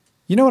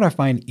You know what I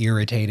find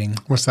irritating?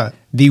 What's that?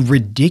 The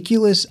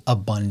ridiculous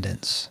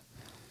abundance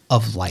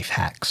of life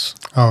hacks.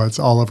 Oh, it's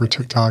all over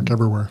TikTok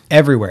everywhere.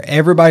 Everywhere.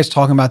 Everybody's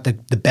talking about the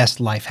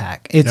best life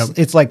hack.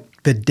 It's like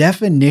the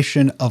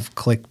definition of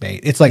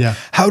clickbait. It's like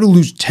how to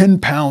lose 10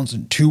 pounds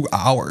in 2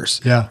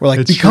 hours. Yeah, Or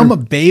like become a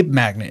babe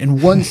magnet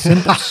in one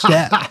simple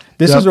step.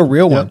 This is a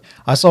real one.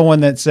 I saw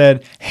one that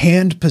said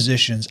hand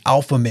positions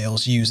alpha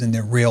males use in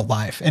their real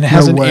life. And it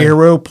has an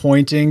arrow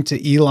pointing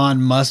to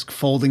Elon Musk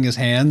folding his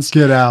hands.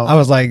 Get out. I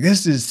was like,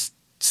 this is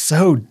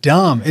so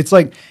dumb. It's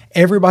like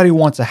everybody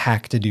wants a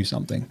hack to do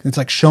something. It's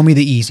like, show me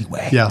the easy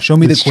way. Yeah, show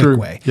me the quick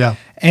way. Yeah.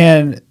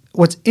 And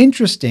what's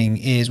interesting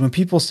is when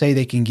people say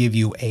they can give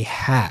you a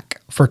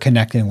hack for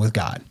connecting with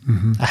God,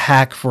 a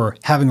hack for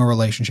having a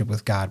relationship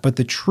with God. But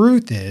the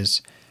truth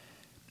is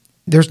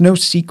there's no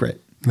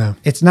secret. No.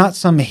 It's not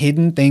some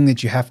hidden thing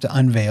that you have to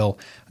unveil.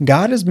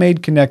 God has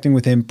made connecting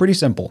with him pretty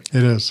simple.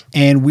 It is.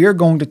 And we're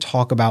going to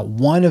talk about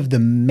one of the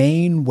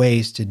main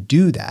ways to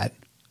do that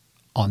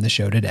on the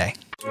show today.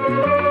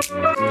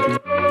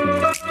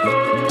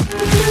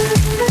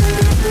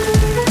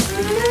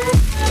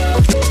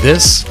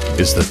 This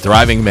is the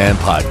Thriving Man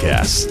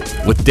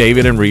Podcast with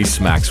David and Reese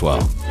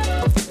Maxwell.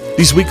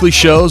 These weekly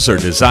shows are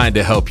designed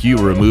to help you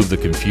remove the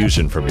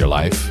confusion from your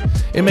life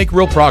and make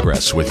real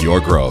progress with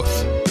your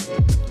growth.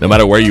 No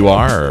matter where you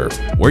are or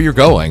where you're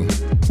going,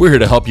 we're here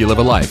to help you live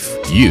a life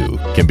you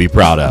can be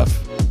proud of.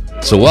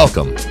 So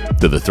welcome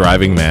to the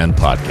Thriving Man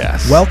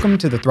Podcast. Welcome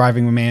to the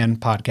Thriving Man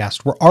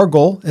Podcast, where our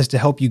goal is to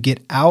help you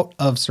get out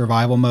of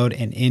survival mode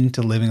and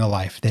into living a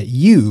life that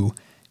you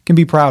can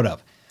be proud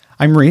of.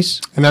 I'm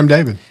Reese. And I'm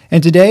David.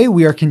 And today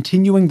we are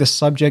continuing the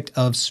subject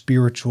of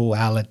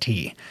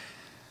spirituality.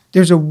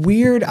 There's a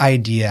weird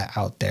idea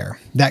out there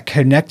that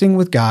connecting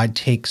with God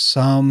takes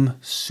some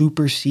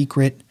super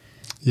secret,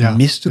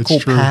 mystical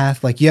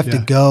path. Like you have to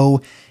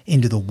go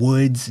into the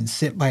woods and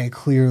sit by a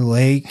clear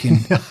lake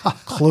and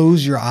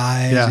close your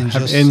eyes and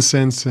have just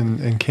incense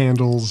and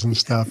candles and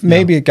stuff.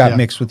 Maybe it got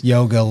mixed with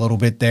yoga a little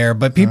bit there,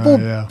 but people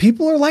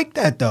are like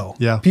that though.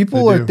 Yeah,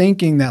 people are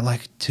thinking that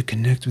like to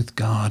connect with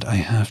God, I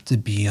have to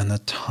be on the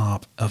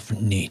top of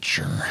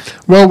nature.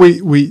 Well,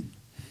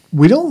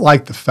 we don't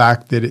like the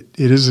fact that it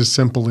is as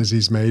simple as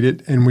he's made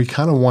it, and we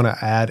kind of want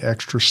to add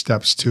extra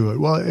steps to it.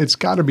 Well, it's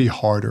got to be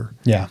harder.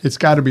 Yeah. It's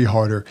got to be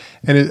harder.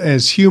 And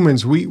as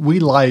humans, we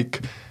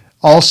like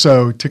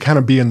also to kind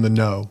of be in the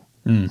know.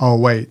 Oh,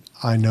 wait,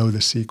 I know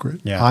the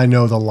secret. Yeah. I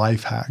know the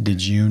life hack.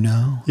 Did you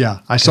know? Yeah.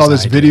 I saw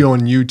this video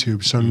on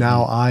YouTube, so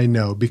now I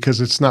know,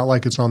 because it's not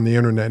like it's on the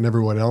internet and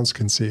everyone else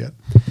can see it.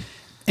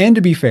 And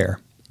to be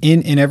fair,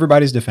 in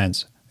everybody's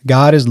defense,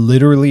 God is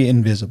literally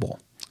invisible.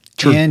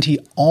 True. And he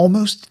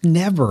almost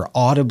never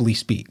audibly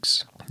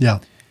speaks. Yeah.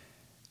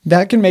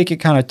 That can make it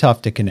kind of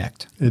tough to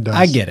connect. It does.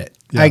 I get it.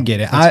 Yeah, I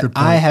get it. that's a good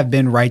point. I have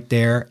been right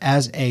there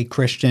as a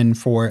Christian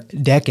for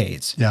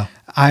decades. Yeah.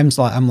 I'm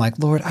like,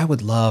 Lord, I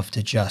would love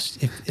to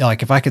just,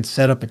 if I could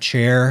set up a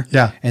chair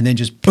and then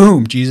just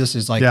boom, Jesus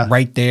is like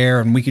right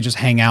there and we could just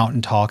hang out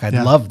and talk. I'd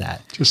love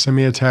that. Just send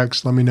me a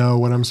text. Let me know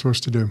what I'm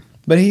supposed to do.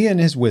 But he in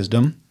his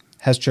wisdom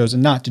has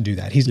chosen not to do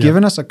that. He's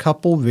given us a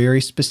couple very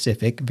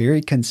specific,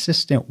 very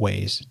consistent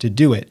ways to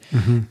do it.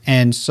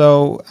 And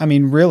so, I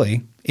mean,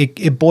 really,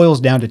 it boils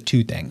down to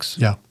two things.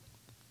 Yeah.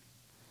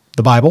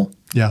 The Bible.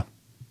 Yeah.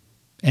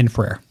 And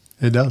prayer.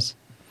 It does.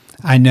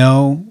 I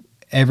know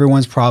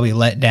everyone's probably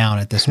let down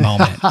at this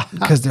moment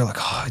because they're like,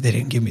 oh, they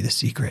didn't give me the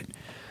secret.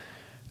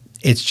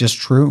 It's just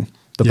true.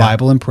 The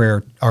Bible and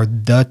prayer are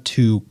the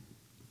two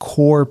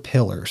core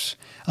pillars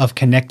of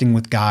connecting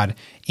with God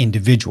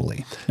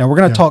individually. Now, we're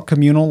going to talk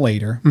communal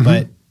later,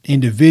 but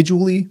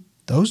individually,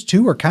 those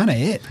two are kind of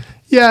it.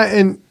 Yeah,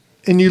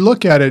 and you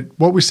look at it,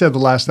 what we said the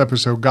last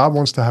episode, God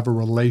wants to have a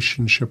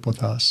relationship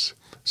with us.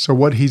 So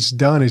what he's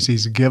done is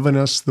he's given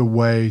us the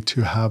way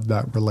to have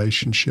that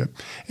relationship.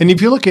 And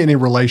if you look at any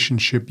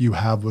relationship you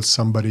have with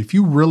somebody, if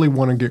you really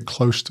want to get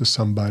close to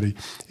somebody,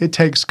 it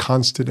takes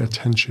constant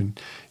attention.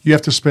 You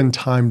have to spend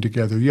time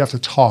together. You have to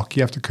talk.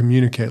 You have to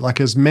communicate.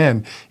 Like as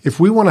men, if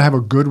we want to have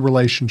a good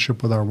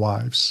relationship with our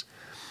wives,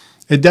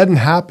 it doesn't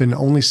happen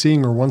only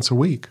seeing her once a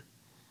week.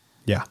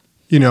 Yeah.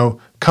 You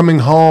know, coming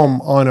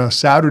home on a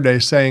Saturday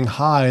saying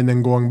hi and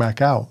then going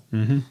back out.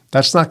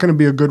 That's not going to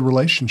be a good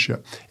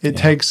relationship. It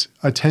takes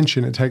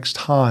attention. It takes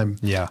time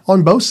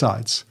on both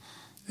sides.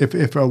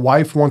 If a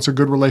wife wants a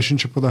good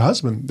relationship with her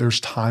husband, there's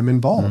time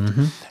involved.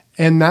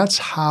 And that's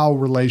how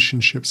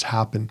relationships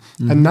happen.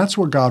 And that's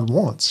what God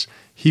wants.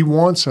 He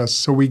wants us,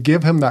 so we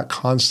give him that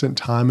constant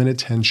time and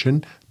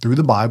attention through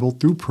the Bible,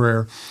 through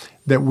prayer,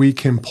 that we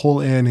can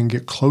pull in and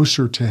get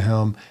closer to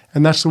him.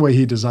 And that's the way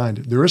he designed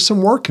it. There is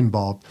some work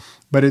involved,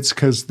 but it's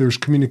because there's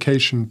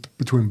communication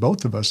between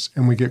both of us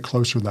and we get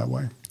closer that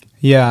way.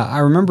 Yeah, I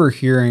remember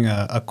hearing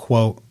a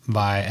quote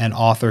by an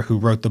author who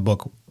wrote the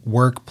book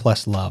Work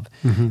Plus Love.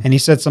 And he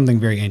said something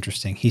very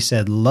interesting. He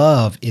said,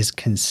 love is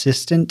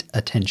consistent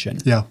attention.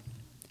 Yeah.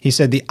 He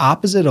said the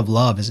opposite of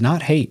love is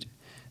not hate.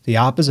 The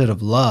opposite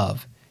of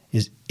love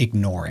is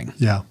ignoring.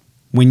 Yeah.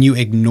 When you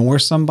ignore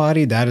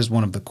somebody, that is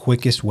one of the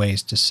quickest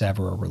ways to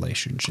sever a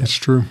relationship. That's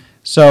true.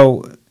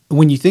 So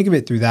when you think of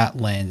it through that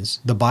lens,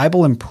 the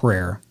Bible and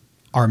prayer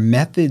are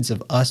methods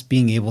of us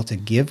being able to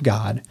give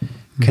God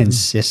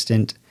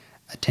consistent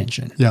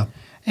attention. Yeah.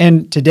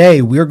 And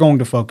today we're going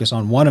to focus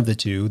on one of the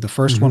two, the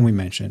first one we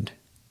mentioned,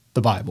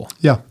 the Bible.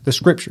 Yeah. The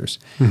scriptures.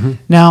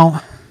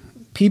 Now,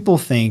 people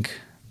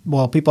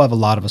have a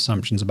lot of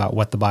assumptions about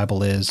what the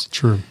Bible is.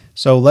 True.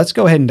 So let's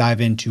go ahead and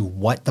dive into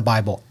what the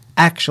Bible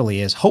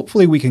actually is.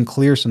 Hopefully we can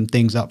clear some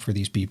things up for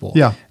these people.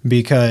 Yeah.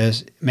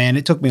 Because, man,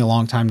 it took me a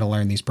long time to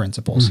learn these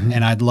principles.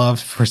 And I'd love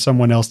for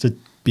someone else to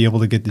be able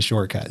to get the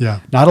shortcut. Yeah.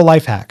 Not a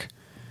life hack.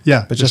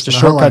 Yeah. But just a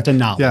shortcut to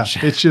knowledge.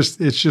 Yeah. It's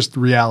just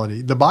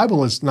reality. The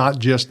Bible is not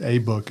just a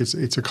book.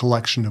 It's a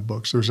collection of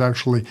books. There's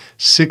actually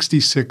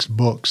 66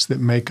 books that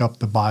make up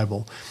the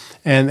Bible.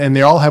 And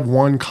they all have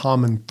one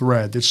common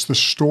thread. It's the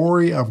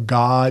story of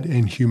God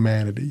and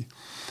humanity.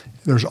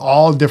 There's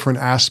all different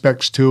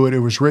aspects to it. It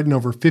was written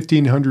over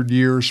 1,500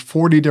 years,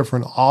 40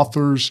 different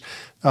authors.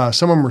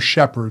 Some of them were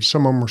shepherds.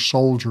 Some of them were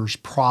soldiers,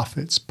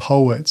 prophets,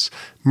 poets,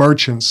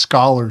 merchants,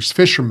 scholars,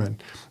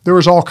 fishermen. There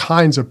was all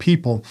kinds of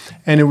people.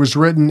 And it was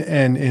written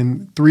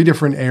in 3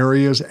 different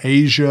areas,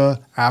 Asia,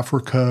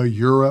 Africa,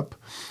 Europe.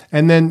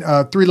 And then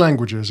 3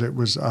 languages. It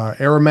was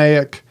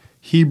Aramaic,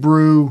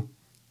 Hebrew,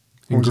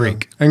 And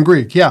Greek. And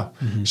Greek, yeah.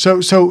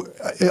 So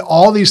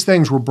all these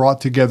things were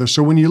brought together.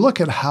 So when you look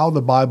at how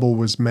the Bible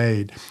was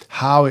made,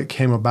 how it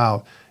came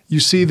about, you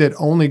see that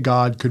only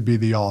God could be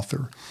the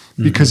author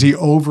because he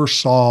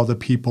oversaw the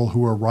people who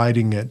were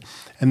writing it.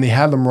 And they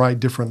had them write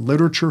different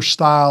literature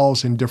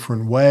styles in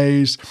different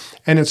ways.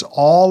 And it's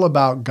all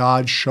about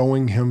God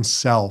showing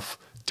himself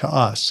to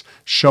us,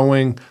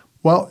 showing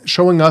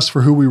us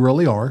for who we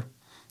really are.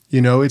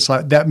 You know, it's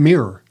like that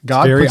mirror.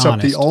 God puts up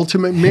the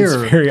ultimate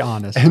mirror. It's very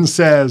honest. And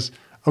says,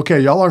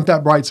 okay, y'all aren't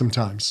that bright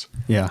sometimes.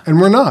 Yeah.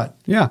 And we're not.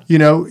 Yeah. You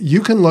know,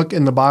 you can look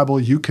in the Bible,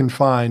 you can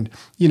find,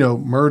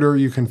 murder,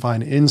 you can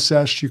find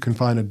incest, you can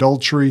find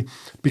adultery,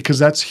 because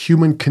that's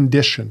human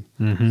condition.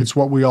 It's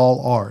what we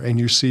all are, and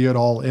you see it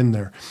all in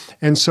there.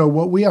 And so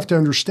what we have to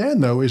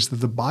understand, though, is that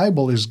the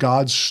Bible is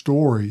God's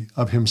story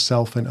of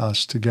himself and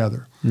us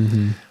together.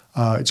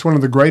 It's one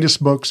of the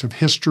greatest books of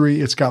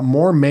history. It's got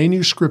more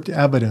manuscript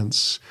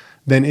evidence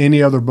than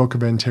any other book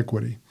of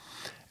antiquity.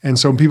 And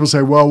so when people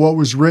say, well, what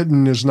was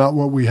written is not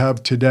what we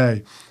have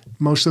today,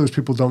 most of those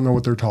people don't know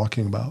what they're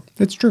talking about.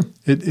 It's true.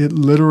 It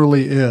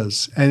literally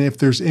is. And if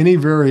there's any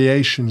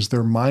variations,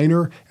 they're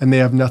minor and they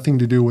have nothing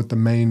to do with the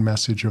main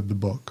message of the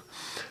book.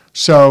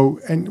 So,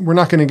 and we're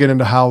not going to get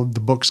into how the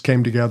books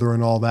came together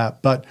and all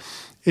that, but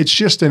it's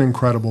just an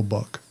incredible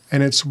book.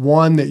 And it's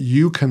one that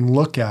you can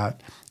look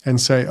at and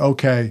say,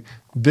 okay,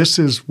 this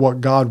is what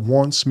God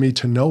wants me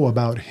to know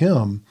about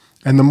him.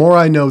 And the more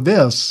I know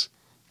this,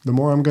 the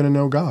more I'm going to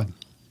know God.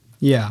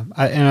 Yeah.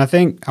 I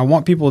think I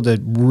want people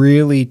to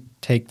really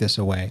take this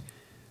away.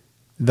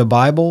 The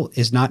Bible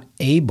is not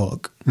a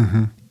book.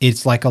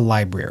 It's like a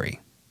library.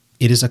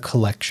 It is a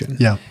collection.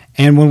 Yeah.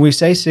 And when we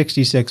say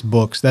 66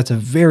 books, that's a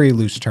very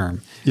loose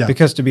term. Yeah.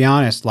 Because to be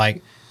honest,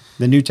 like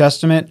the New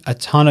Testament, a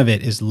ton of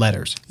it is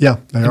letters. Yeah,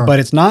 they are. But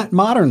it's not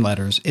modern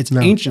letters. It's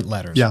ancient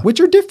letters, which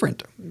are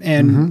different.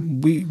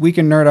 And we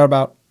can nerd out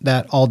about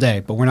that all day,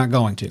 but we're not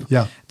going to.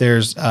 Yeah.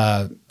 There's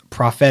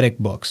prophetic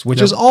books,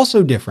 which is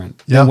also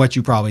different than what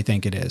you probably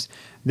think it is.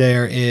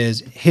 There is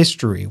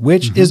history,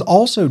 which is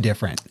also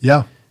different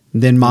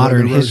than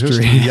modern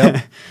history.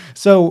 Yep.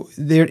 So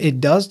it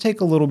does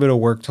take a little bit of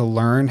work to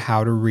learn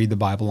how to read the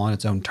Bible on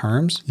its own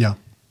terms. Yeah.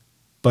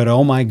 But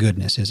oh my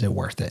goodness, is it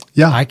worth it?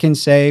 Yeah. I can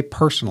say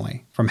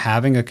personally, from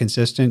having a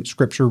consistent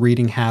scripture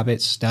reading habit,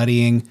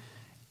 studying,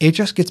 it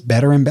just gets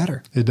better and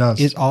better. It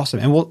does. It's awesome.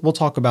 And we'll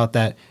talk about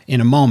that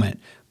in a moment.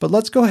 But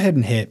let's go ahead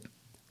and hit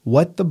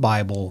what the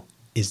Bible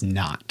is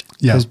not.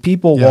 Because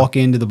people walk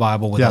into the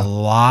Bible with a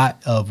lot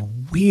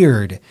of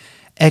weird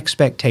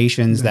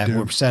expectations that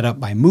were set up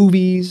by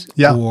movies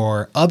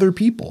or other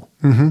people.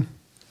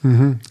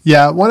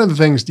 Yeah, one of the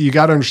things you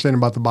got to understand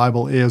about the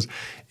Bible is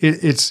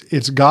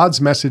it's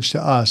God's message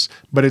to us,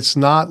 but it's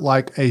not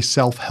like a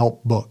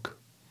self-help book.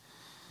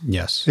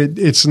 Yes.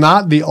 It's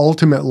not the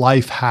ultimate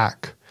life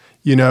hack.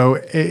 You know,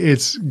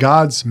 it's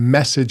God's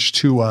message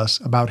to us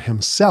about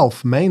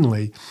himself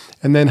mainly,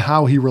 and then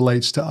how he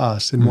relates to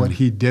us and what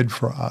he did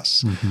for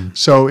us.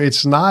 So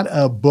it's not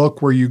a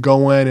book where you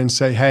go in and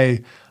say,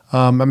 hey,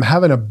 I'm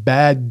having a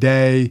bad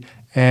day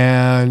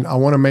and I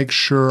want to make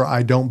sure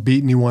I don't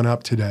beat anyone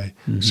up today.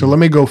 So let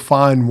me go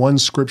find one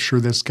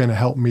scripture that's going to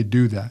help me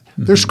do that.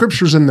 There's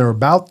scriptures in there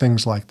about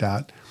things like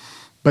that,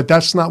 but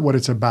that's not what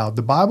it's about.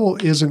 The Bible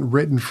isn't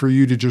written for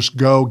you to just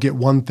go get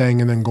one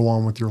thing and then go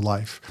on with your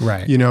life.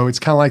 Right. You know, it's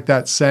kind of like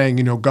that saying,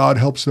 you know, God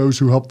helps those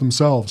who help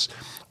themselves.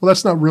 Well,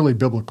 that's not really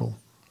biblical.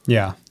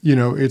 Yeah. You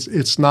know,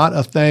 it's not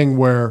a thing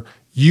where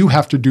you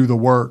have to do the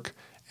work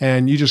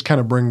and you just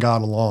kind of bring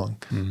God along.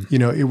 You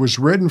know, it was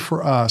written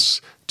for us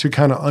to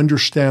kind of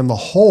understand the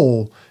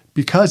whole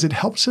because it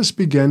helps us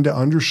begin to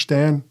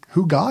understand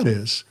who God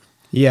is.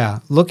 Yeah.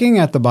 Looking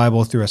at the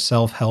Bible through a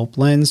self-help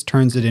lens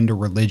turns it into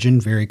religion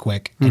very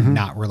quick and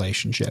not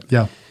relationship.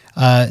 Yeah.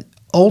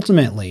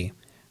 Ultimately,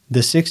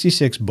 the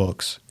 66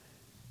 books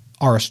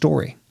are a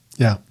story.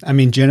 Yeah. I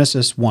mean,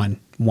 Genesis 1,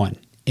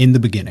 in the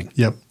beginning.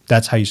 Yep.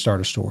 That's how you start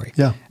a story.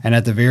 Yeah. And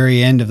at the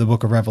very end of the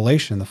book of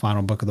Revelation, the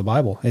final book of the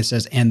Bible, it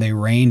says, and they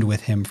reigned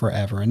with him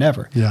forever and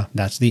ever. Yeah.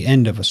 That's the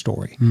end of a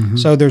story.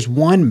 So there's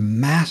one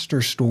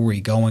master story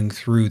going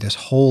through this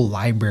whole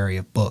library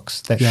of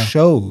books that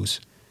shows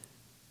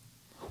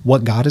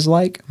what God is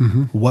like,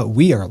 what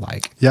we are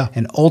like,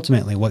 and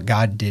ultimately what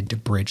God did to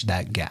bridge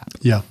that gap.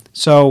 Yeah.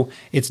 So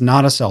it's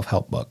not a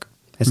self-help book.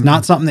 It's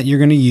not something that you're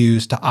going to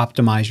use to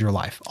optimize your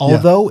life.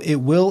 Although it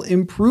will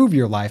improve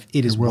your life,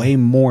 it is way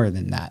more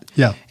than that.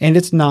 Yeah. And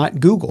it's not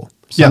Google,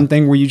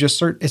 something where you just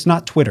search. It's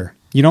not Twitter.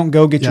 You don't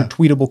go get your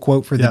tweetable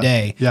quote for the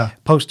day,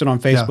 post it on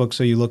Facebook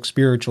so you look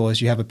spiritual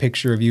as you have a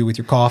picture of you with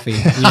your coffee,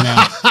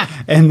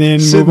 and then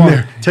Sitting move on.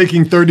 there,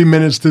 taking 30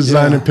 minutes to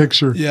design a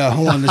picture. Yeah,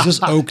 hold on. Does this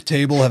oak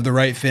table have the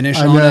right finish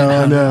on it?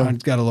 I know.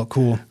 It's got to look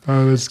cool.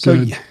 Oh, that's So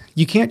good.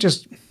 you can't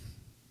just,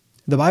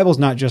 the Bible's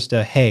not just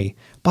a, hey,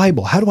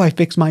 Bible, how do I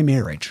fix my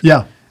marriage?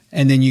 Yeah.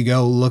 And then you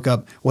go look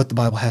up what the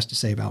Bible has to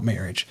say about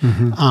marriage.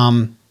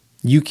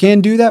 You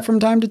can do that from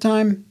time to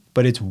time,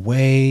 but it's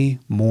way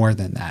more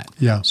than that.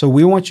 Yeah. So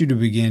we want you to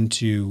begin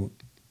to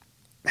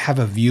have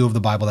a view of the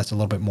Bible that's a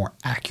little bit more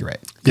accurate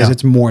because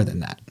it's more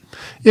than that.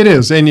 It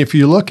is. And if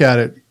you look at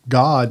it,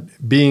 God,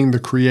 being the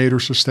creator,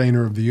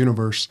 sustainer of the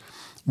universe,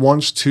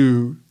 wants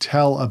to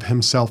tell of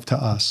himself to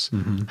us.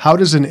 How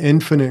does an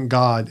infinite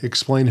God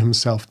explain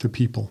himself to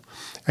people?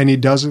 And he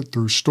does it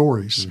through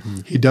stories.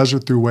 He does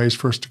it through ways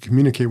for us to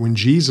communicate. When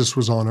Jesus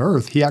was on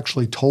earth, he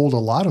actually told a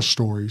lot of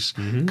stories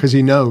because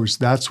he knows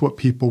that's what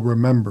people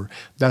remember.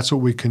 That's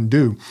what we can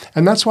do.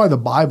 And that's why the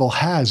Bible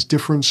has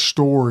different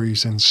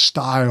stories and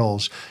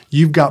styles.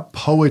 You've got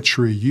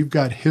poetry. You've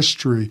got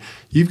history.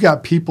 You've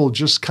got people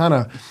just kind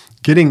of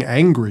getting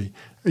angry.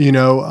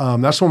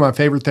 That's one of my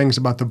favorite things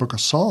about the book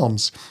of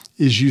Psalms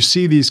is you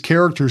see these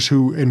characters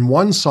who in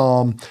one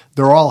psalm,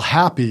 they're all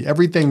happy.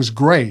 Everything's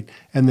great.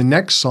 And the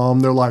next psalm,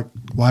 they're like,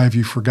 why have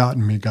you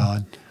forgotten me,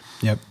 God?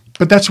 Yep.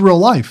 But that's real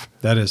life.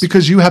 That is.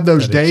 Because you have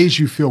those days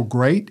you feel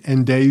great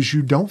and days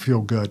you don't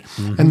feel good.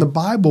 And the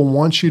Bible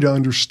wants you to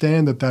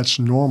understand that that's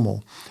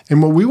normal.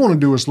 And what we want to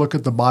do is look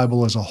at the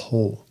Bible as a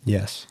whole.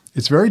 Yes.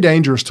 It's very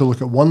dangerous to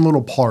look at one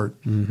little part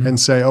and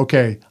say,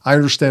 okay, I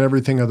understand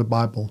everything of the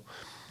Bible.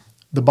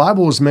 The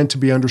Bible is meant to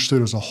be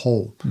understood as a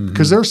whole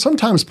because there are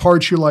sometimes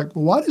parts you're like,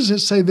 well, why does it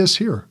say this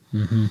here?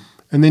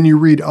 And then you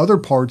read other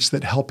parts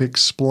that help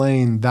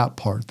explain that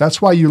part.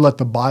 That's why you let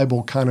the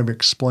Bible kind of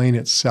explain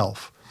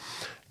itself.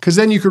 Because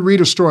then you could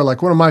read a story,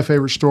 like one of my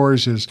favorite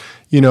stories is,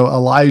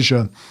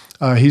 Elijah.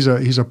 He's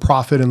a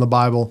prophet in the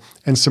Bible,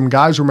 and some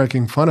guys were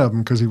making fun of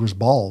him because he was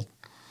bald.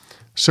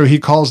 So he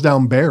calls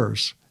down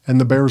bears,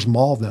 and the bears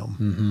maul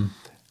them.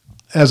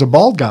 As a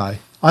bald guy,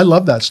 I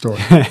love that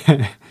story.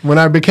 When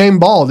I became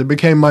bald, it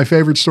became my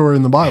favorite story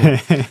in the Bible.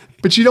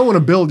 But you don't want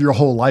to build your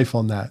whole life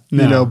on that.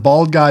 No.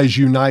 Bald guys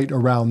unite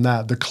around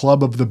that, the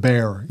club of the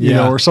bear,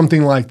 or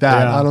something like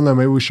that. Yeah. I don't know.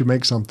 Maybe we should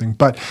make something.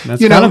 But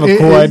that's kind of a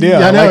cool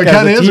idea. I know, it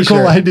kind of is a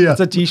cool idea. It's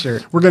a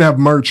t-shirt. We're going to have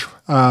merch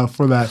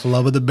for that.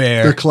 Club of the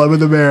Bear. The Club of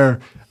the Bear.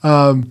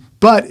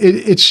 But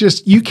it's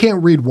just, you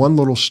can't read one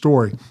little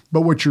story.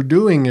 But what you're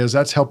doing is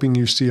that's helping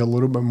you see a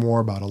little bit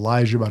more about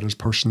Elijah, about his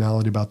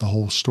personality, about the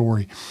whole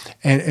story.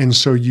 And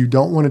so you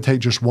don't want to take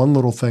just one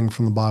little thing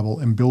from the Bible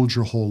and build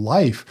your whole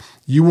life.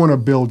 You want to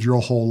build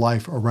your whole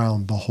life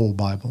around the whole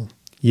Bible.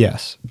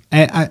 Yes.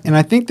 And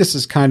I think this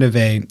is kind of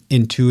a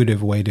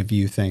intuitive way to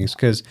view things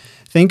because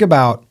think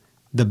about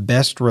the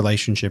best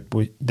relationship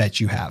that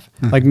you have.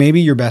 Like maybe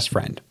your best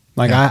friend.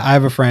 Like I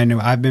have a friend who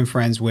I've been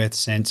friends with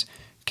since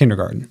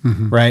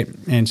kindergarten, right?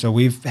 And so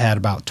we've had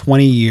about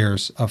 20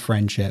 years of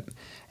friendship.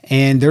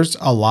 And there's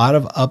a lot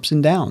of ups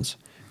and downs.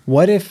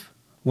 What if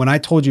when I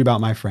told you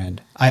about my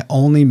friend, I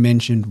only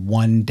mentioned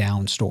one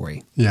down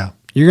story? Yeah.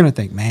 You're going to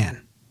think,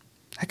 man,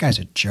 that guy's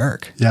a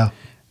jerk. Yeah.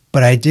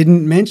 But I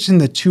didn't mention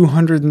the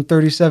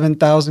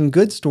 237,000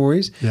 good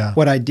stories. Yeah.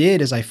 What I did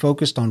is I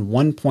focused on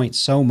one point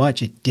so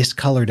much, it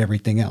discolored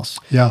everything else.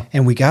 Yeah.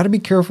 And we got to be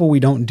careful we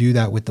don't do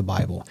that with the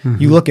Bible.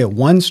 You look at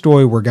one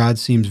story where God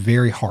seems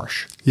very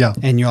harsh. Yeah.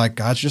 And you're like,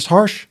 God's just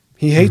harsh.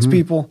 He hates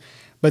people.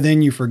 But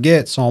then you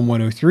forget Psalm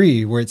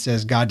 103 where it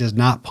says God does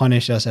not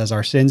punish us as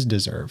our sins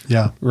deserve.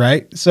 Yeah.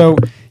 Right? So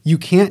you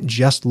can't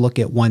just look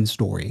at one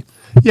story.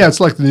 Yeah, it's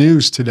like the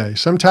news today.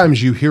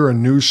 Sometimes you hear a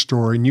news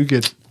story and you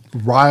get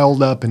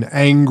riled up and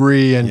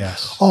angry and,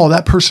 oh,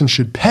 that person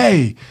should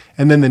pay.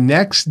 And then the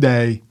next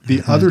day,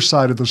 the other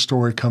side of the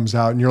story comes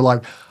out and you're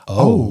like,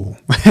 oh,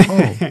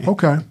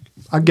 okay.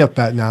 I get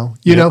that now.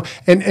 You know,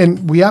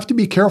 and we have to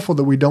be careful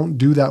that we don't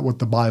do that with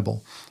the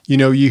Bible.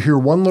 You hear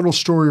one little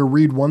story or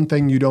read one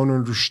thing you don't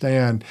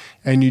understand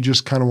and you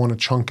just kind of want to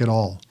chunk it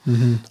all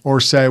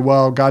or say,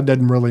 well, God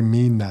doesn't really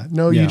mean that.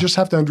 No, you just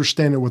have to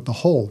understand it with the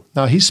whole.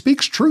 Now, he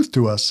speaks truth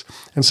to us,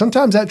 and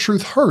sometimes that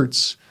truth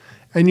hurts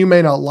and you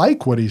may not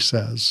like what he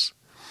says,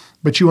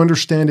 but you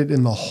understand it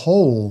in the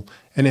whole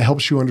and it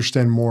helps you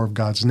understand more of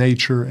God's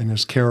nature and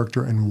his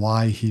character and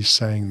why he's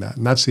saying that.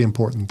 And that's the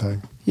important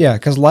thing. Yeah,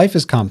 because life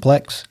is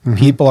complex.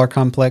 People are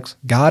complex.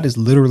 God is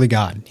literally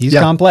God. He's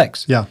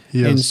complex. Yeah,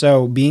 he is. And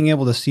so being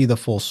able to see the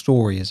full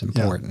story is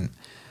important.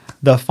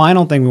 The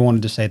final thing we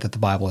wanted to say that the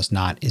Bible is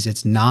not is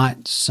it's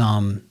not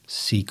some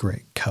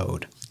secret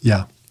code.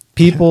 Yeah.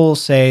 People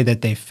say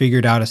that they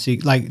figured out a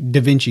secret, like Da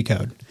Vinci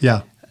Code.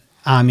 Yeah.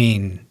 I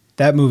mean,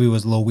 that movie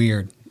was a little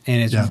weird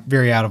and it's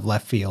very out of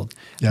left field.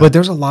 Yeah. But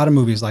there's a lot of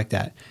movies like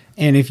that.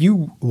 And if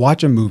you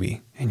watch a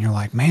movie and you're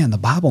like, man, the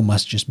Bible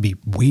must just be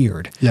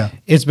weird. Yeah.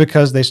 It's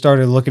because they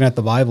started looking at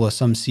the Bible as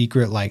some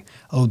secret, like,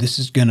 oh, this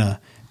is going to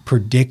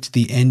predict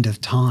the end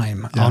of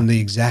time on the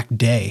exact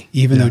day,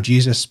 even though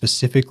Jesus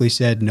specifically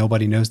said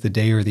nobody knows the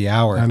day or the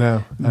hour. I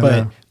know.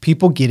 But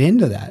people get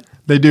into that.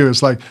 They do.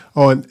 It's like,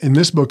 oh, in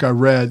this book I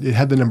read, it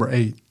had the number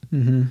 8.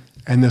 And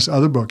this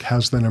other book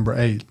has the number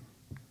 8.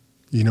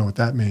 You know what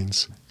that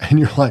means? And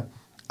you're like,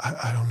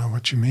 I don't know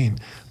what you mean.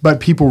 But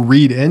people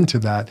read into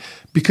that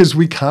because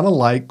we kind of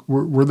like,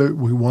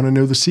 we want to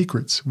know the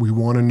secrets. We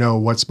want to know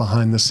what's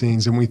behind the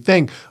scenes. And we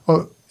think,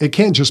 oh, it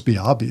can't just be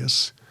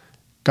obvious.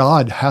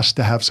 God has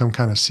to have some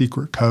kind of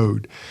secret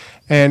code.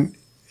 And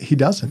he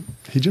doesn't.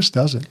 He just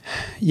doesn't.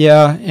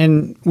 Yeah,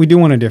 and we do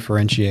want to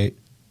differentiate.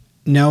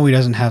 No, he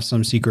doesn't have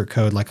some secret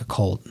code like a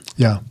cult.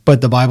 Yeah. But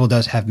the Bible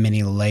does have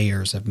many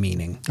layers of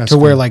meaning That's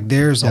where good. like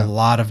there's a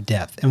lot of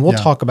depth. And we'll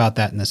talk about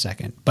that in a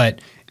second. But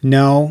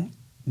no,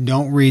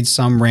 don't read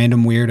some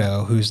random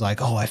weirdo who's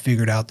like, oh, I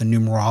figured out the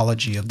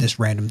numerology of this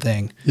random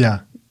thing.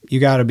 Yeah.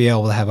 You got to be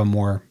able to have a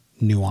more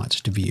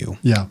nuanced view.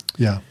 Yeah.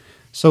 Yeah.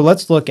 So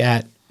let's look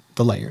at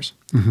the layers.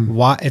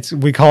 Why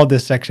we call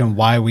this section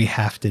 "Why We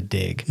Have to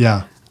Dig."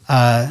 Yeah.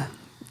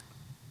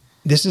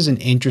 This is an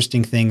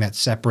interesting thing that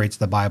separates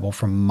the Bible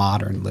from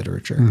modern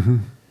literature.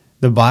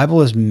 The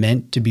Bible is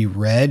meant to be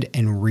read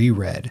and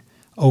reread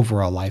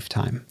over a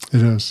lifetime.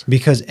 It is.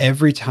 Because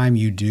every time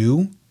you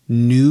do,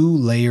 new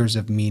layers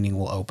of meaning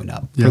will open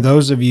up. Yep. For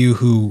those of you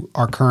who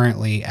are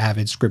currently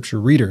avid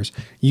scripture readers,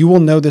 you will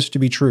know this to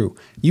be true.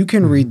 You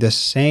can read the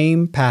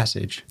same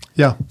passage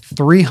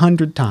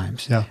 300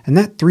 times. Yeah. And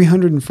that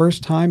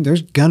 301st time,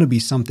 there's going to be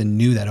something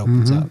new that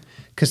opens up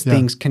because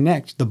things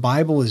connect. The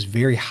Bible is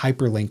very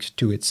hyperlinked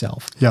to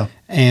itself. Yeah.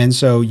 And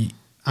so,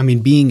 I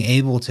mean, being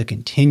able to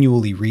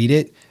continually read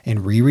it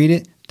and reread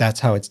it, that's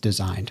how it's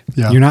designed.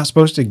 Yeah. You're not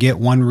supposed to get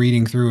one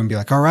reading through and be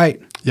like, all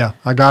right, Yeah.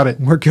 I got it.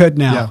 we're good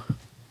now. Yeah.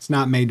 It's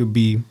not made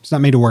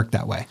to work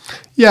that way.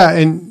 Yeah.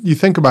 And you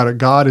think about it,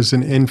 God is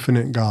an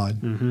infinite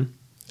God.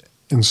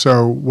 And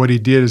so what he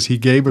did is he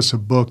gave us a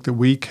book that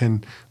we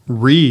can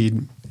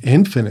read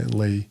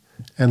infinitely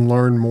and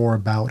learn more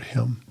about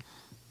him.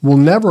 We'll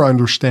never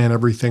understand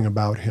everything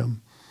about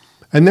him.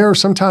 And there are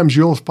sometimes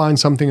you'll find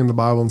something in the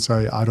Bible and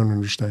say, I don't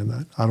understand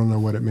that. I don't know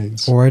what it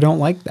means. Or I don't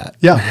like that.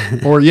 Yeah.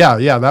 Or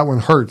yeah, that one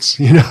hurts.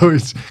 You know,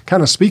 it's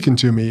kind of speaking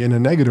to me in a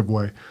negative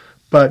way.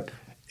 But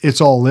it's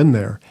all in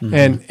there.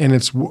 And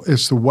it's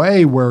the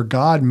way where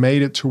God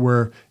made it to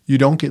where you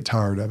don't get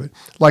tired of it.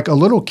 Like a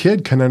little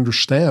kid can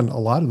understand a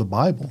lot of the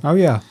Bible. Oh,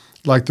 yeah.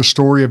 Like the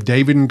story of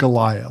David and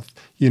Goliath.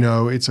 You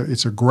know, it's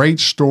a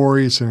great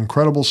story. It's an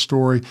incredible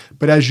story.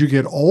 But as you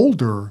get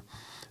older,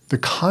 the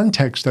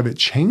context of it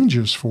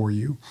changes for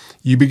you.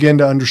 You begin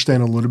to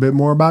understand a little bit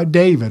more about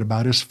David,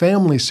 about his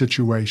family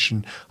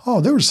situation.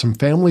 Oh, there was some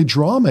family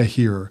drama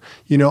here.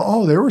 You know,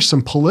 oh, there was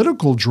some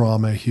political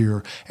drama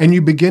here. And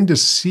you begin to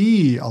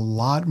see a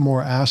lot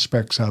more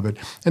aspects of it.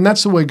 And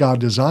that's the way God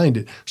designed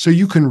it. So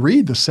you can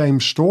read the same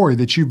story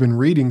that you've been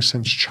reading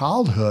since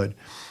childhood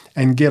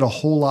and get a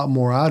whole lot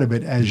more out of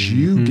it as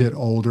you get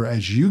older,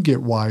 as you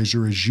get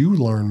wiser, as you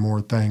learn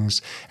more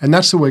things. And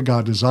that's the way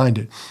God designed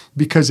it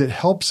because it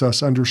helps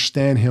us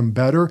understand him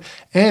better,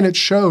 and it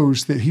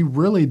shows that he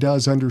really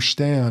does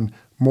understand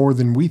more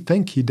than we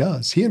think he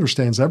does. He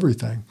understands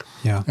everything,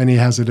 and he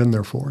has it in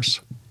there for us.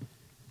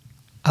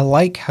 I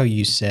like how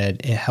you said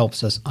it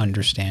helps us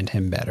understand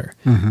him better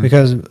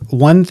because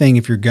one thing,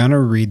 if you're going to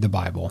read the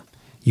Bible,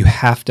 you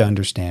have to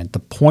understand the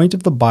point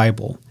of the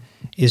Bible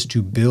is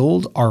to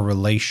build our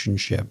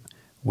relationship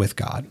with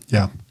God.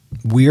 Yeah.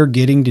 We are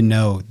getting to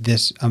know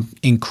this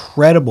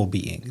incredible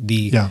being,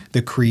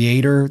 the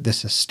creator, the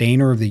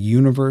sustainer of the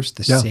universe,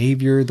 the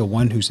savior, the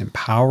one who's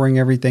empowering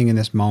everything in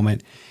this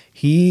moment.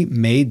 He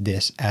made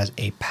this as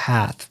a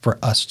path for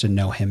us to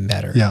know him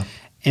better. Yeah.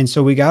 And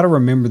so we got to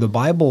remember the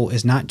Bible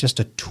is not just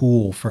a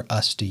tool for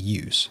us to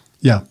use.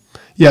 Yeah.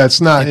 Yeah,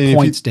 it's not. It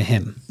points to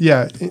him.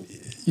 Yeah.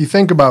 You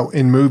think about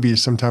in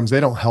movies, sometimes they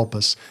don't help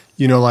us.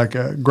 You know, like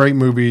a great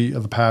movie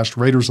of the past,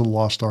 Raiders of the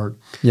Lost Ark.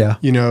 Yeah.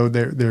 You know,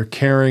 they're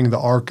carrying the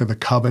Ark of the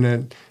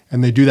Covenant,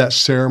 and they do that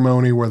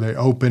ceremony where they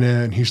open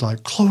it, and he's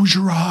like, close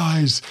your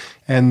eyes.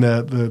 And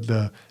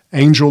the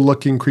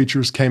angel-looking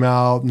creatures came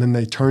out, and then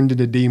they turned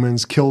into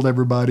demons, killed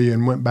everybody,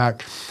 and went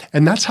back.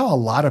 And that's how a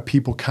lot of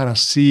people kind of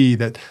see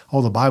that,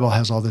 oh, the Bible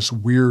has all this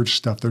weird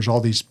stuff. There's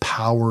all these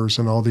powers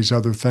and all these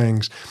other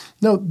things.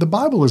 No, the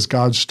Bible is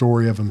God's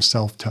story of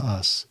himself to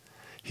us.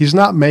 He's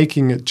not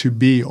making it to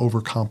be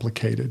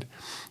overcomplicated.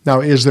 Now,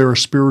 is there a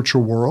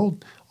spiritual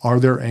world? Are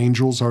there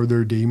angels? Are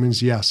there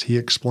demons? Yes, he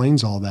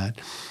explains all that.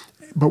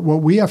 But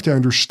what we have to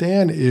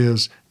understand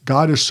is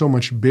God is so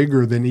much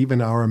bigger than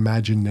even our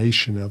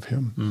imagination of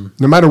him.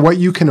 No matter what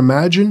you can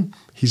imagine,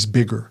 he's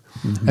bigger.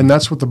 And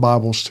that's what the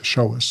Bible's to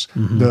show us,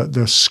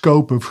 the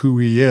scope of who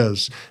he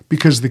is.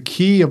 Because the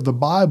key of the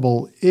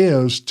Bible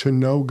is to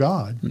know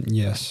God.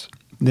 Yes.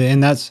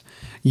 And that's,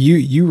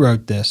 you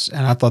wrote this,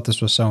 and I thought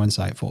this was so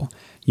insightful.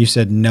 You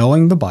said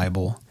knowing the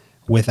Bible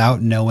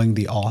without knowing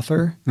the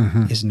author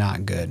is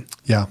not good.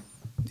 Yeah.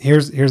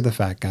 Here's the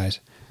fact, guys.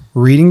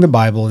 Reading the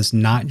Bible is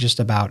not just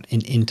about an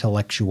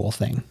intellectual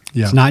thing.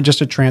 Yeah. It's not just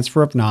a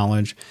transfer of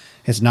knowledge.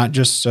 It's not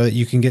just so that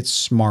you can get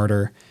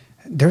smarter.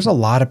 There's a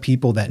lot of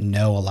people that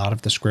know a lot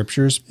of the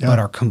scriptures, but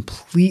are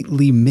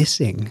completely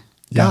missing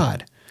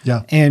God.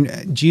 Yeah.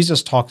 And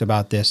Jesus talked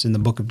about this in the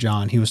book of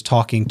John. He was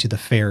talking to the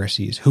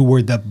Pharisees, who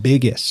were the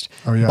biggest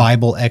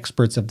Bible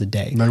experts of the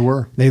day. They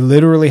were. They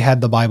literally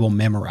had the Bible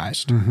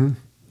memorized.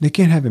 They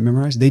can't have it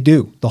memorized. They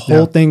do. The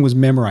whole thing was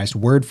memorized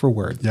word for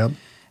word. Yep.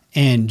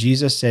 And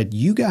Jesus said,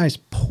 you guys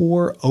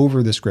pore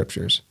over the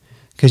scriptures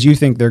because you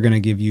think they're going to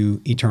give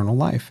you eternal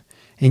life.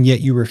 And yet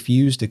you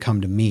refuse to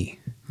come to me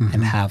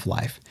and have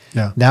life.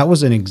 Yeah. That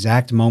was an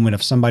exact moment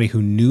of somebody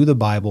who knew the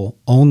Bible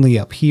only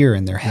up here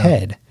in their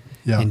head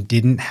and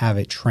didn't have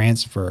it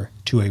transfer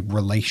to a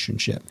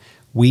relationship.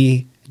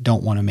 We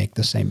don't want to make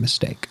the same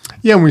mistake.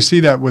 Yeah, and we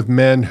see that with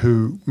men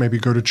who maybe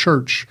go to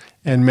church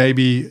and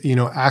maybe,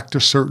 act a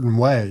certain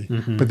way,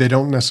 but they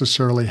don't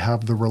necessarily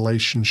have the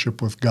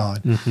relationship with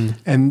God.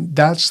 And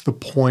that's the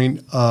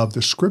point of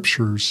the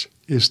scriptures,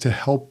 is to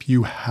help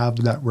you have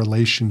that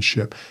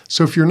relationship.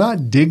 So if you're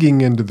not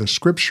digging into the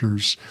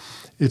scriptures,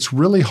 it's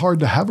really hard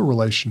to have a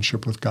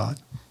relationship with God.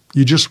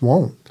 You just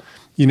won't.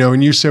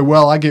 And you say,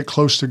 well, I get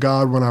close to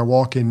God when I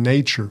walk in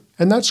nature.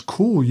 And that's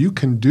cool. You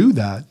can do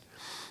that.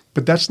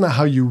 But that's not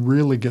how you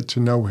really get to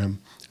know him,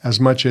 as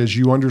much as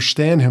you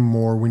understand him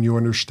more when you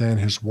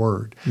understand his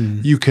word.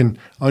 You can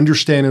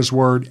understand his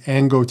word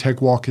and go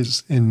take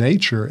walks in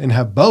nature and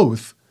have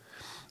both.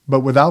 But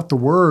without the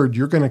word,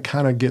 you're going to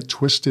kind of get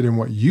twisted in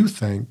what you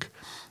think.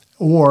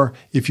 Or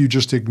if you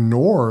just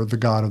ignore the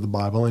God of the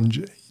Bible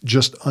and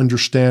just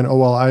understand,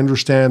 I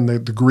understand the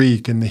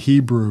Greek and the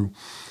Hebrew,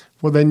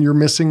 well, then you're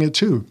missing it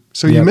too.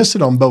 So you miss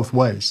it on both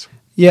ways.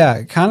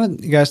 Yeah, kind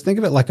of, you guys, think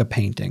of it like a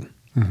painting.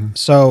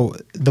 So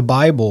the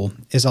Bible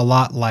is a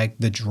lot like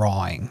the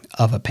drawing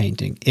of a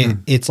painting.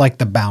 It's like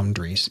the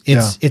boundaries.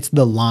 It's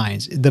the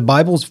lines. The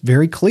Bible's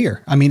very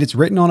clear. I mean, it's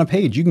written on a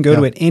page. You can go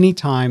to it any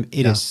time.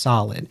 It is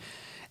solid.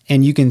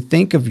 And you can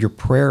think of your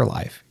prayer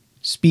life,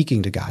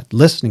 speaking to God,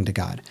 listening to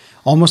God,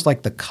 almost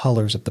like the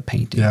colors of the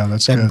painting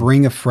that good.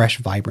 Bring a fresh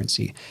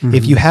vibrancy.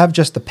 If you have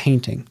just the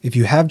painting, if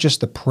you have just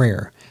the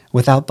prayer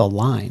without the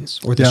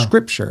lines or the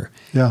scripture,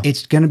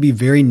 it's going to be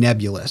very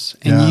nebulous.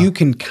 And you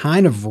can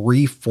kind of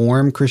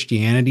reform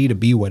Christianity to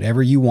be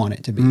whatever you want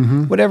it to be,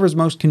 whatever's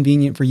most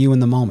convenient for you in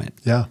the moment,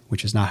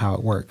 which is not how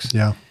it works.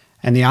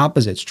 And the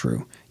opposite's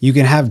true. You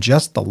can have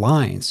just the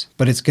lines,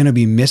 but it's going to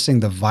be missing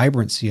the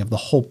vibrancy of the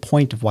whole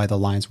point of why the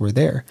lines were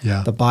there.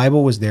 The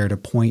Bible was there to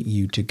point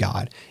you to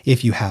God.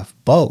 If you have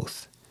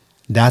both,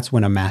 that's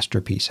when a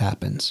masterpiece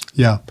happens.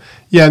 Yeah,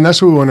 and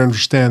that's what we want to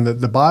understand,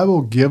 that the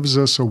Bible gives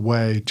us a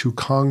way to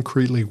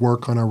concretely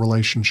work on our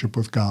relationship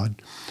with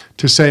God.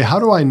 To say, how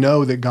do I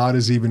know that God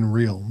is even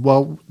real?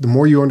 Well, the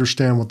more you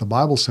understand what the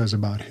Bible says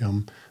about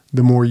him,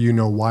 the more you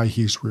know why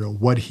he's real,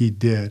 what he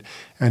did.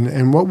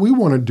 And what we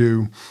want to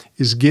do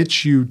is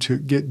get you to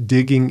get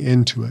digging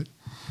into it.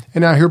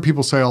 And I hear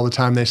people say all the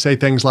time, they say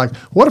things like,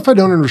 what if I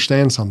don't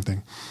understand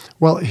something?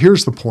 Well,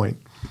 here's the point.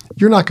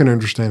 You're not going to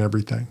understand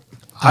everything.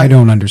 I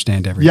don't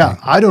understand everything. Yeah,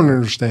 I don't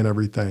understand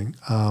everything.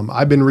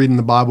 I've been reading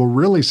the Bible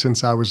really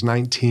since I was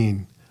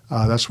 19.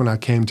 That's when I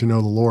came to know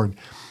the Lord.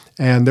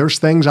 And there's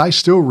things I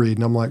still read,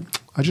 and I'm like,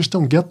 I just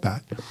don't get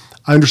that.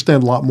 I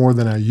understand a lot more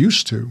than I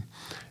used to.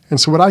 And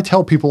so what I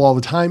tell people all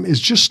the time is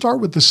just start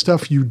with the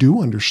stuff you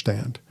do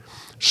understand.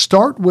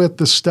 Start with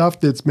the stuff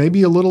that's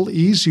maybe a little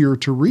easier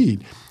to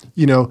read.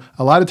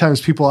 A lot of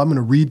times people, I'm going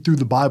to read through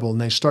the Bible, and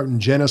they start in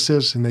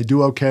Genesis and they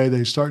do okay.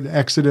 They start in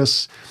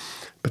Exodus,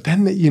 but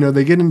then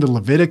they get into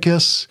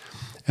Leviticus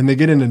and they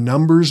get into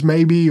Numbers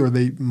maybe, or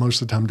they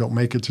most of the time don't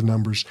make it to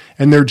Numbers.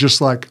 And they're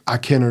just like, I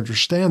can't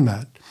understand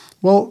that.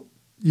 Well,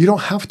 you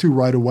don't have to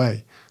right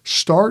away.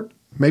 Start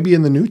maybe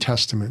in the New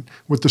Testament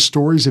with the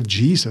stories of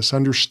Jesus,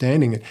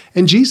 understanding it.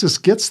 And Jesus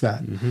gets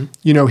that.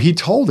 He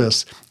told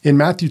us in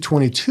Matthew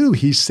 22,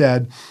 he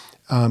said,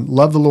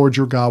 love the Lord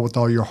your God with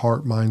all your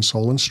heart, mind,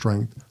 soul, and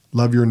strength.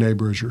 Love your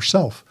neighbor as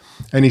yourself.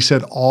 And he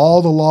said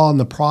all the law and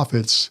the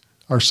prophets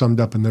are summed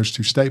up in those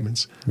two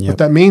statements. What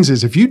that means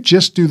is if you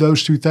just do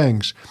those two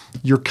things,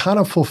 you're kind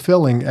of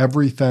fulfilling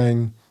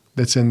everything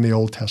that's in the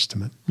Old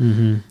Testament,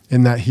 in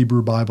that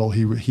Hebrew Bible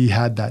he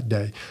had that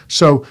day.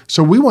 So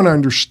we want to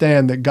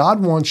understand that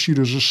God wants you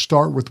to just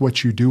start with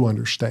what you do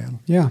understand.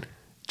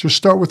 Just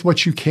start with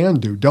what you can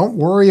do. Don't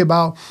worry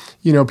about,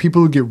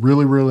 people who get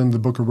really, really into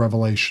the book of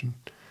Revelation.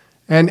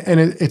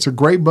 It's a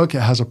great book.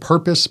 It has a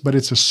purpose, but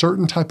it's a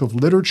certain type of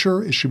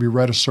literature. It should be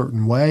read a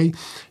certain way.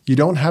 You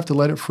don't have to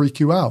let it freak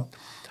you out.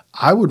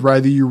 I would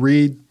rather you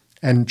read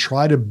and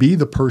try to be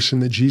the person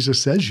that Jesus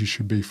says you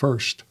should be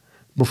first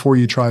before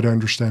you try to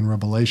understand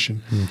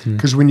Revelation.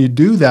 Because when you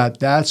do that,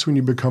 that's when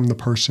you become the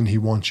person he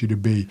wants you to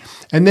be.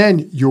 And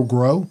then you'll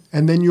grow,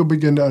 and then you'll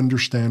begin to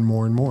understand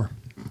more and more.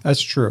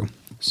 That's true.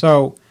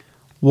 So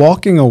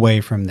walking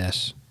away from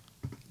this,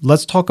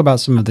 let's talk about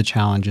some of the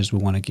challenges we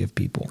want to give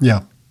people.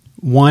 Yeah.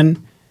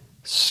 One,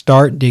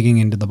 start digging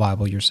into the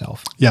Bible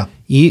yourself. Yeah.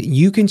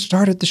 You can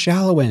start at the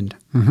shallow end.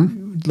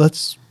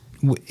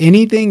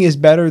 Anything is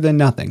better than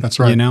nothing. That's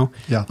right. You know?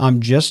 Yeah.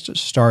 Just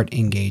start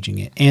engaging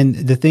it. And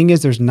the thing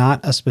is, there's not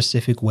a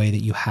specific way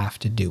that you have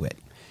to do it.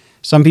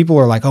 Some people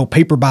are like, oh,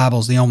 paper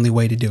Bible's the only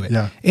way to do it.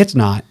 Yeah. It's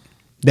not.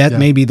 That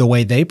may be the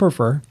way they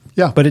prefer.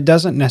 Yeah. But it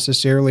doesn't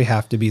necessarily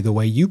have to be the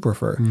way you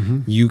prefer.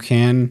 You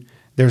can...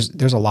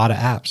 There's a lot of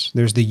apps.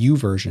 There's the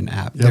YouVersion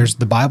app. Yep. There's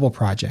the Bible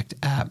Project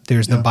app.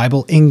 There's the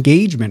Bible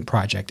Engagement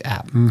Project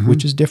app,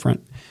 which is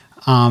different.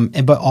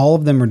 But all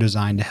of them are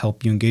designed to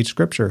help you engage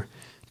Scripture.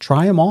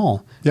 Try them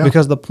all. Yeah.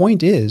 Because the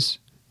point is,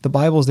 the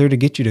Bible's there to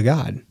get you to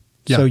God.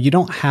 Yeah. So you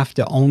don't have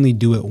to only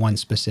do it one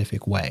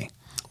specific way.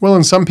 Well,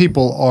 and some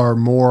people are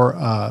more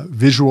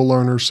visual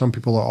learners. Some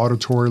people are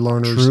auditory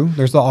learners. True.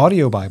 There's the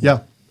audio Bible. Yeah.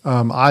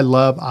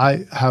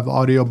 I have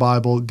audio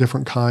Bible,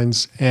 different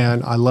kinds,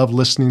 and I love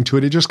listening to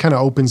it. It just kind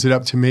of opens it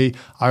up to me.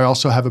 I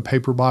also have a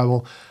paper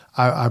Bible.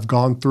 I've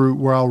gone through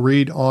where I'll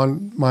read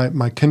on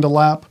my Kindle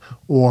app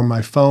or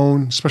my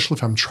phone, especially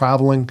if I'm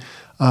traveling,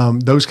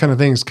 those kind of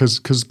things,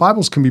 because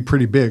Bibles can be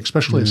pretty big,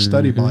 especially a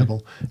study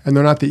Bible, and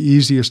they're not the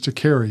easiest to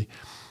carry.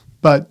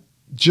 But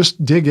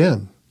just dig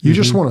in. You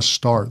just want to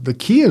start. The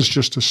key is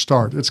just to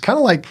start. It's kind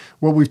of like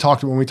what we've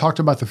talked about when we talked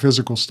about the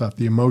physical stuff,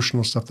 the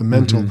emotional stuff, the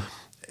mental.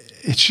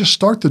 It's just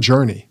start the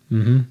journey.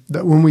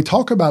 That when we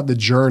talk about the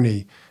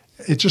journey,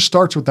 it just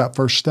starts with that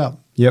first step.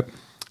 Yep.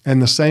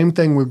 And the same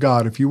thing with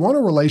God. If you want a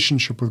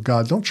relationship with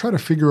God, don't try to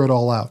figure it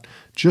all out.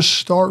 Just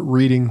start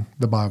reading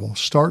the Bible.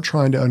 Start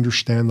trying to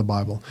understand the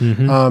Bible.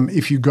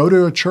 If you go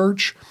to a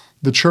church,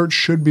 the church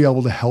should be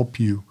able to help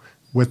you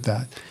with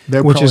that.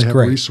 They'll probably have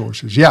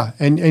resources. Yeah,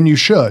 and you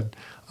should.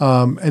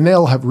 And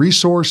they'll have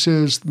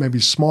resources, maybe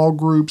small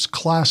groups,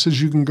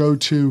 classes you can go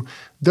to.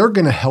 They're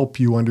going to help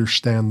you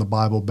understand the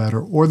Bible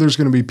better, or there's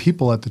going to be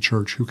people at the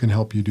church who can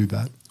help you do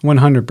that.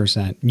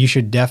 100%. You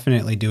should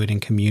definitely do it in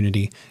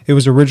community. It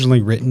was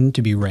originally written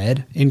to be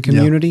read in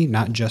community,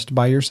 not just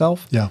by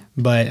yourself. Yeah.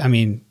 But, I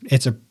mean,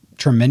 it's a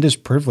tremendous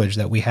privilege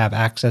that we have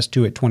access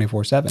to it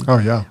 24/7. Oh,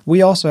 yeah.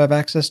 We also have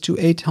access to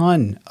a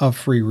ton of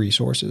free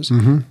resources.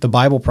 The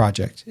Bible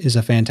Project is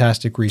a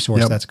fantastic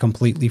resource that's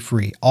completely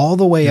free, all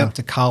the way up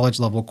to college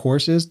level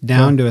courses,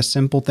 down to as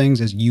simple things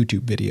as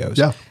YouTube videos.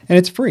 Yeah. And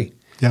it's free.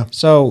 Yeah.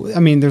 So, I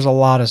mean, there's a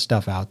lot of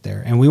stuff out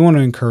there, and we want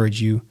to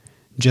encourage you,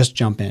 just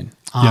jump in.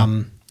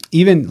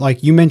 Even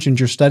like you mentioned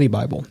your study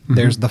Bible,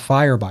 there's the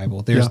Fire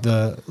Bible, there's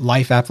the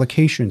Life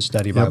Application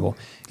Study Bible.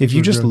 If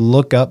you just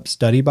look up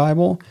Study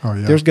Bible,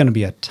 there's going to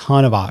be a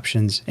ton of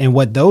options. And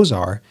what those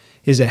are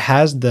is it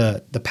has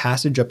the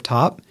passage up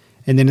top,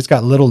 and then it's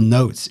got little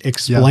notes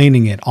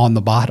explaining it on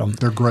the bottom.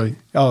 They're great.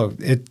 Oh,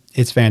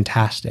 it's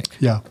fantastic.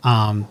 Yeah.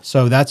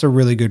 So that's a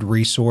really good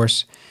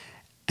resource.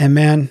 And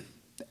man,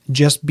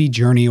 just be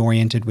journey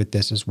oriented with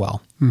this as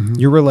well.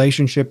 Your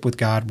relationship with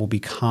God will be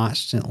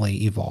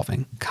constantly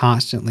evolving,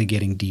 constantly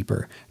getting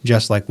deeper,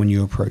 just like when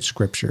you approach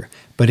Scripture.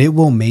 But it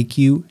will make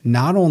you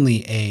not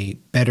only a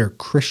better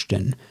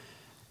Christian,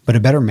 but a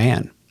better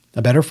man,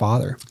 a better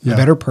father, a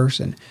better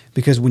person.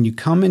 Because when you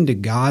come into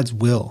God's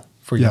will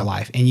for your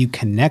life and you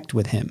connect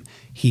with Him,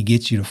 He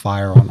gets you to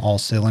fire on all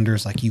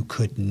cylinders like you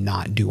could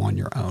not do on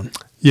your own.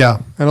 Yeah.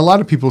 And a lot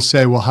of people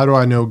say, well, how do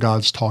I know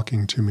God's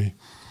talking to me?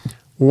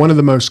 One of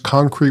the most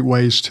concrete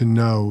ways to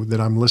know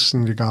that I'm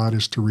listening to God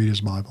is to read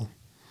His Bible.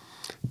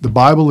 The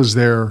Bible is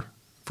there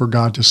for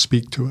God to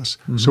speak to us.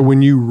 So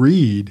when you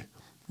read,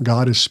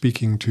 God is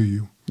speaking to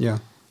you. Yeah.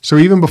 So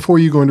even before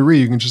you go into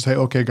read, you can just say,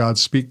 okay, God,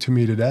 speak to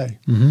me today.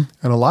 And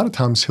a lot of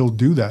times He'll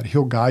do that.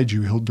 He'll guide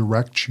you. He'll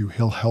direct you.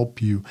 He'll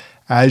help you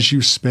as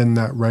you spend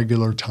that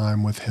regular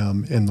time with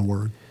Him in the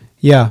Word.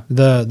 Yeah.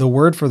 The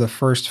word for the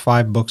first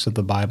 5 books of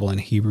the Bible in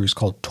Hebrew is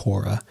called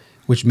Torah,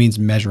 which means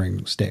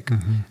measuring stick.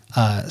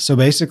 So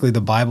basically,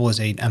 the Bible is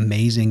an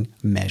amazing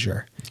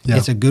measure. Yeah.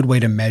 It's a good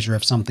way to measure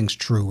if something's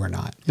true or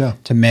not,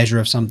 to measure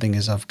if something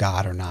is of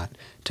God or not,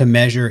 to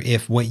measure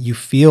if what you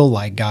feel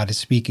like God is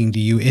speaking to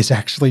you is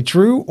actually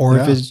true, or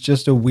if it's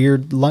just a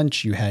weird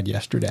lunch you had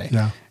yesterday.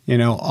 You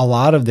know, a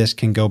lot of this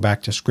can go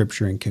back to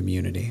Scripture and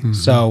community.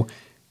 So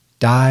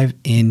dive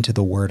into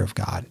the Word of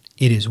God.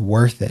 It is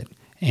worth it.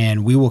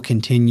 And we will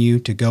continue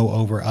to go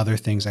over other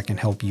things that can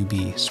help you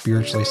be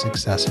spiritually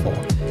successful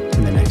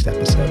in the next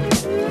episode.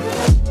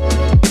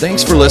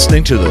 Thanks for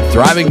listening to the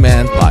Thriving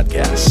Man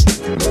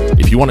Podcast.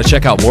 If you want to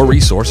check out more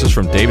resources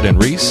from David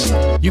and Reese,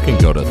 you can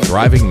go to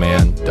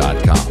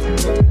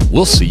thrivingman.com.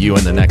 We'll see you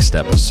in the next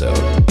episode.